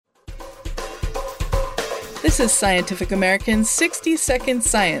This is Scientific American's 60-Second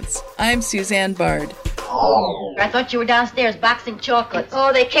Science. I'm Suzanne Bard. I thought you were downstairs boxing chocolates.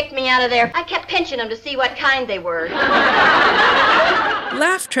 Oh, they kicked me out of there. I kept pinching them to see what kind they were.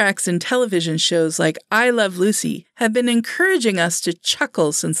 Laugh tracks in television shows like I Love Lucy have been encouraging us to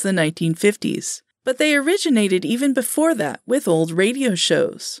chuckle since the 1950s. But they originated even before that with old radio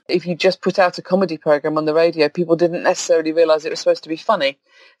shows. If you just put out a comedy program on the radio, people didn't necessarily realise it was supposed to be funny.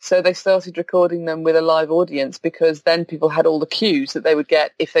 So they started recording them with a live audience, because then people had all the cues that they would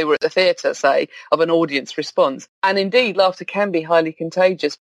get if they were at the theatre, say, of an audience response. And indeed, laughter can be highly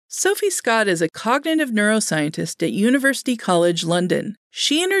contagious. Sophie Scott is a cognitive neuroscientist at University College London.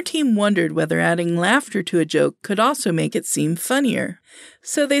 She and her team wondered whether adding laughter to a joke could also make it seem funnier.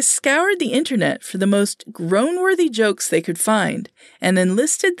 So they scoured the internet for the most groan-worthy jokes they could find and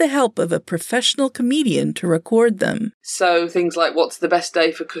enlisted the help of a professional comedian to record them. So things like, what's the best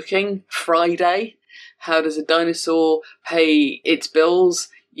day for cooking? Friday. How does a dinosaur pay its bills?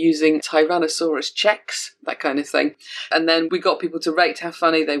 Using Tyrannosaurus checks, that kind of thing. And then we got people to rate how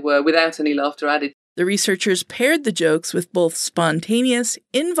funny they were without any laughter added. The researchers paired the jokes with both spontaneous,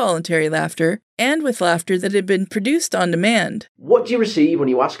 involuntary laughter and with laughter that had been produced on demand. What do you receive when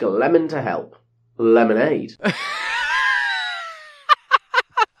you ask a lemon to help? Lemonade.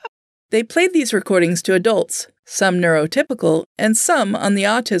 They played these recordings to adults, some neurotypical and some on the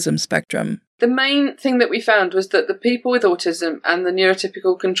autism spectrum. The main thing that we found was that the people with autism and the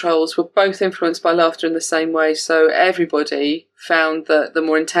neurotypical controls were both influenced by laughter in the same way. So everybody found that the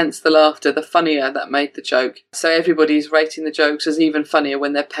more intense the laughter, the funnier that made the joke. So everybody's rating the jokes as even funnier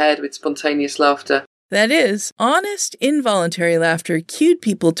when they're paired with spontaneous laughter. That is, honest, involuntary laughter cued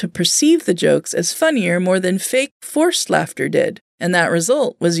people to perceive the jokes as funnier more than fake, forced laughter did. And that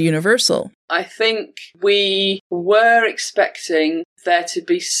result was universal. I think we were expecting there to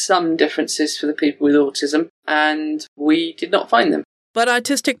be some differences for the people with autism, and we did not find them. But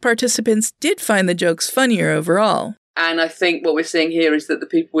autistic participants did find the jokes funnier overall. And I think what we're seeing here is that the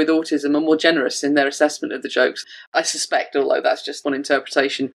people with autism are more generous in their assessment of the jokes. I suspect, although that's just one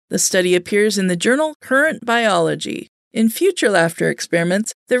interpretation. The study appears in the journal Current Biology. In future laughter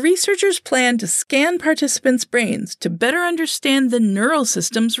experiments, the researchers plan to scan participants' brains to better understand the neural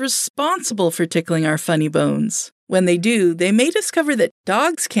systems responsible for tickling our funny bones. When they do, they may discover that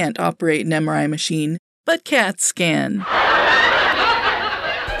dogs can't operate an MRI machine, but cats can.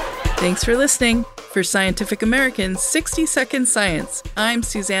 Thanks for listening. For Scientific American's 60-Second Science, I'm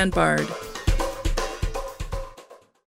Suzanne Bard.